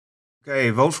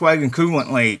Okay, Volkswagen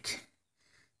coolant leak.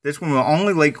 This one will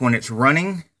only leak when it's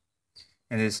running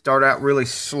and it start out really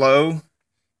slow.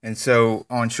 And so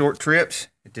on short trips,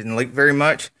 it didn't leak very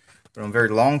much, but on very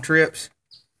long trips,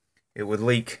 it would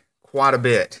leak quite a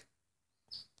bit.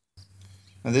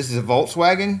 Now this is a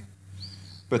Volkswagen,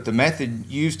 but the method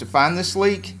used to find this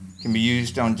leak can be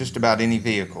used on just about any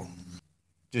vehicle.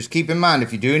 Just keep in mind,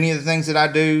 if you do any of the things that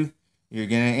I do, you're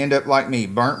going to end up like me,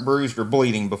 burnt, bruised, or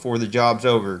bleeding before the job's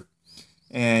over.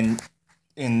 And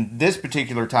in this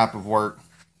particular type of work,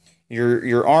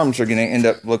 your arms are going to end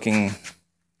up looking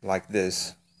like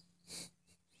this.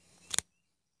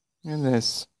 And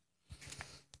this.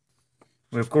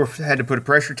 We, of course, had to put a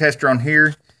pressure tester on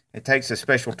here. It takes a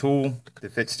special tool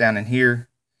that fits down in here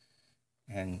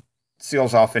and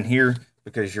seals off in here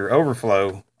because your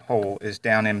overflow hole is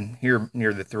down in here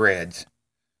near the threads.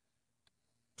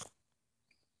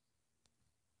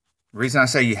 The reason I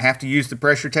say you have to use the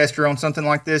pressure tester on something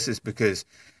like this is because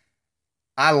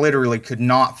I literally could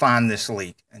not find this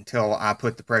leak until I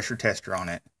put the pressure tester on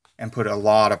it and put a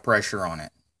lot of pressure on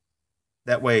it.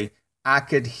 That way I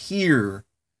could hear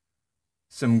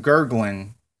some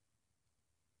gurgling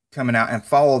coming out and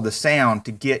follow the sound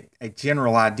to get a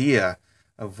general idea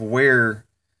of where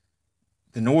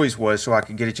the noise was, so I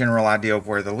could get a general idea of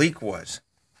where the leak was.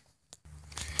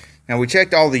 Now we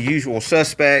checked all the usual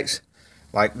suspects,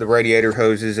 like the radiator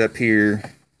hoses up here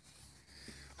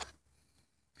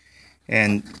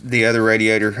and the other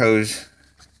radiator hose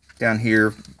down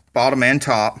here, bottom and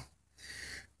top.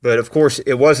 But of course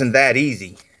it wasn't that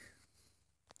easy.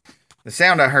 The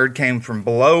sound I heard came from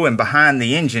below and behind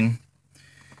the engine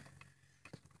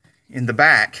in the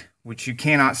back, which you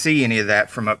cannot see any of that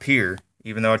from up here,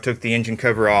 even though I took the engine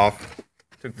cover off,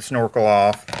 took the snorkel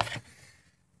off.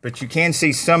 But you can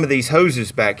see some of these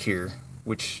hoses back here,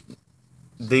 which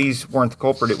these weren't the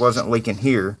culprit. It wasn't leaking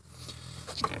here.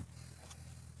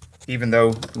 Even though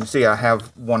you can see I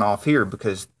have one off here,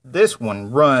 because this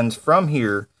one runs from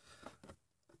here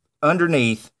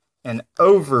underneath and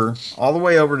over, all the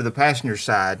way over to the passenger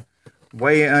side,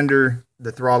 way under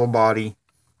the throttle body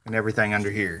and everything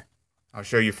under here. I'll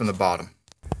show you from the bottom.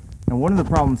 Now one of the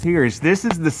problems here is this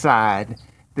is the side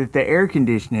that the air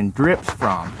conditioning drips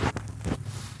from.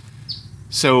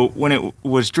 So when it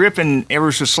was dripping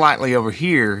ever so slightly over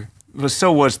here,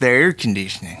 so was the air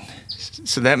conditioning.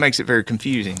 So that makes it very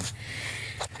confusing.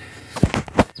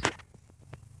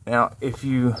 Now if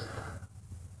you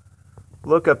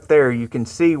look up there, you can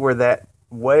see where that,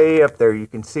 way up there, you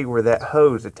can see where that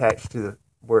hose attached to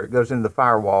where it goes into the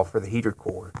firewall for the heater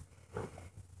core.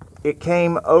 It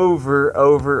came over,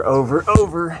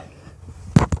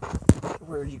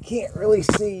 where you can't really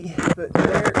see, but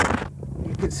there,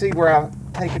 you can see where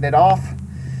I've taken it off.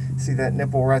 See that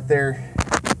nipple right there,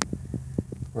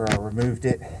 where I removed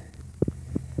it.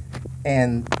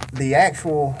 And the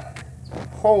actual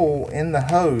hole in the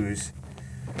hose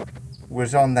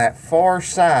was on that far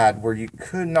side where you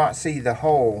could not see the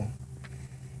hole,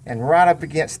 and right up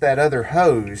against that other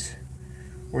hose,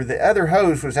 where the other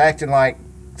hose was acting like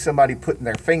somebody putting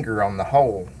their finger on the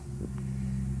hole,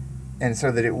 and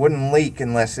so that it wouldn't leak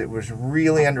unless it was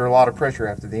really under a lot of pressure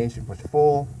after the engine was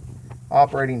full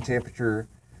operating temperature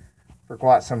for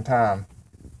quite some time.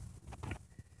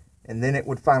 And then it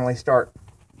would finally start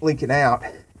leaking out.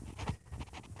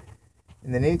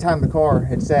 And then anytime the car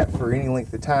had sat for any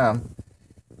length of time,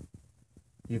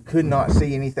 you could not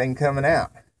see anything coming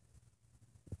out.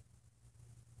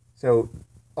 So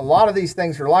a lot of these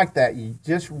things are like that. You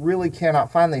just really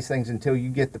cannot find these things until you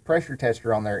get the pressure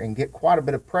tester on there and get quite a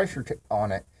bit of pressure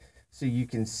on it, so you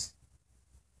can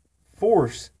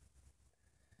force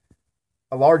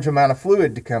a large amount of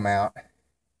fluid to come out,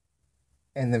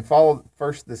 and then follow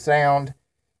first the sound.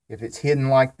 If it's hidden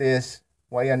like this,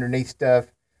 way underneath stuff,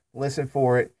 listen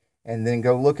for it, and then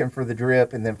go looking for the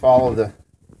drip, and then follow the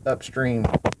upstream,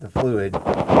 the fluid.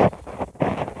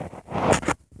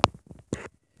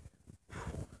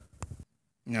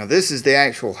 Now this is the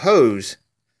actual hose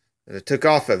that I took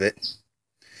off of it.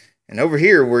 And over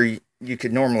here where you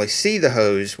could normally see the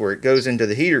hose, where it goes into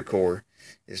the heater core,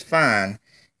 is fine.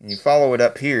 And you follow it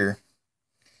up here.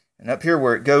 And up here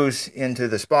where it goes into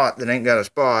the spot that ain't got a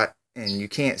spot and you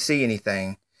can't see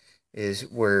anything, is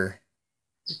where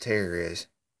the tear is.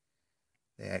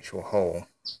 The actual hole.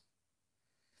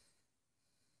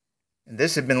 And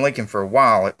this had been leaking for a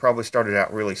while. It probably started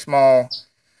out really small,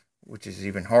 which is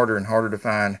even harder and harder to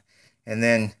find. And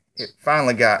then it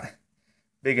finally got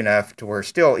big enough to where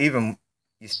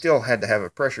you still had to have a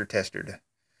pressure tester to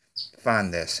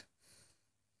find this.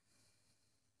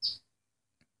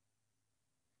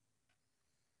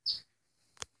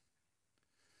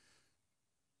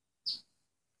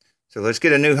 So let's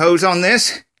get a new hose on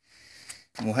this,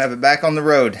 and we'll have it back on the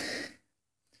road.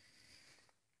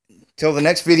 Till the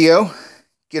next video,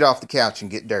 get off the couch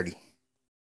and get dirty.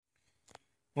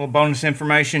 A little bonus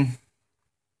information.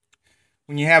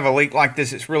 When you have a leak like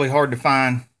this, it's really hard to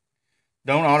find.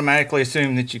 Don't automatically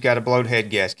assume that you've got a blowed head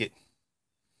gasket.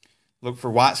 Look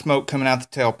for white smoke coming out the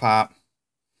tailpipe.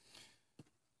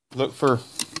 Look for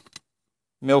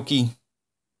milky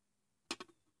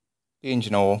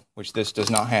engine oil, which this does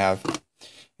not have.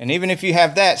 And even if you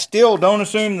have that, still don't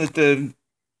assume that the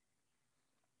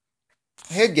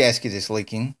head gasket is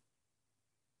leaking.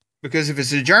 Because if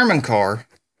it's a German car,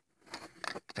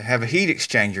 they have a heat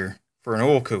exchanger for an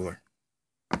oil cooler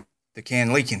that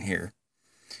can leak in here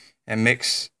and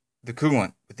mix the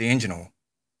coolant with the engine oil.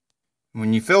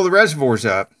 When you fill the reservoirs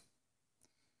up,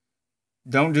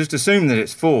 don't just assume that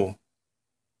it's full.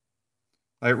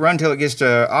 Let it run till it gets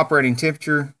to operating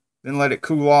temperature, then let it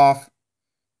cool off,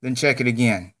 then check it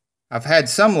again. I've had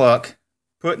some luck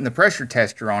putting the pressure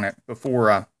tester on it before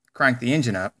I crank the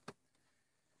engine up.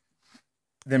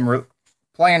 Then we're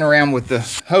playing around with the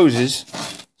hoses,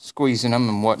 squeezing them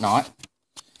and whatnot.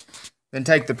 Then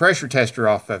take the pressure tester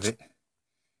off of it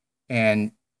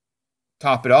and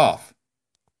top it off.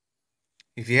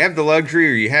 If you have the luxury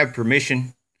or you have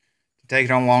permission to take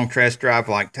it on a long test drive,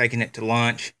 like taking it to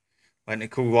lunch, letting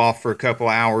it cool off for a couple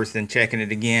hours, then checking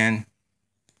it again,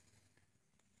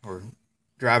 or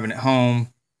driving it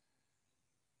home,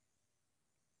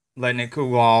 letting it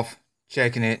cool off,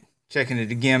 checking it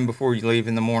again before you leave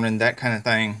in the morning, that kind of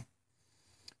thing,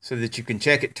 so that you can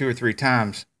check it 2 or 3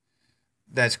 times,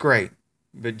 that's great.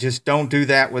 But just don't do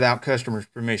that without customer's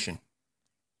permission.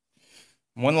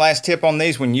 One last tip on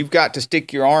these: when you've got to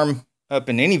stick your arm up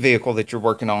in any vehicle that you're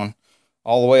working on,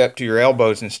 all the way up to your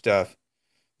elbows and stuff,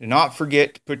 do not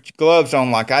forget to put your gloves on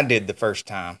like I did the first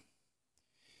time.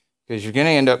 Because you're going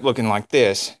to end up looking like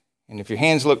this. And if your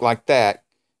hands look like that,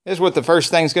 this is what the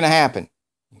first thing's going to happen.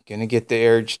 You're going to get the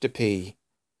urge to pee.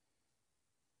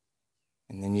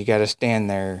 And then you got to stand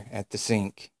there at the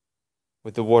sink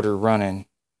with the water running,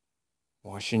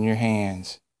 washing your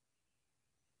hands.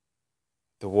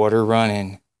 The water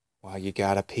running while you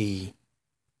got to pee.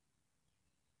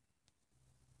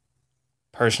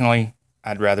 Personally,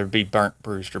 I'd rather be burnt,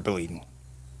 bruised, or bleeding.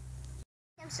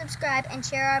 Subscribe and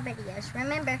share our videos.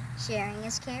 Remember, sharing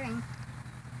is caring.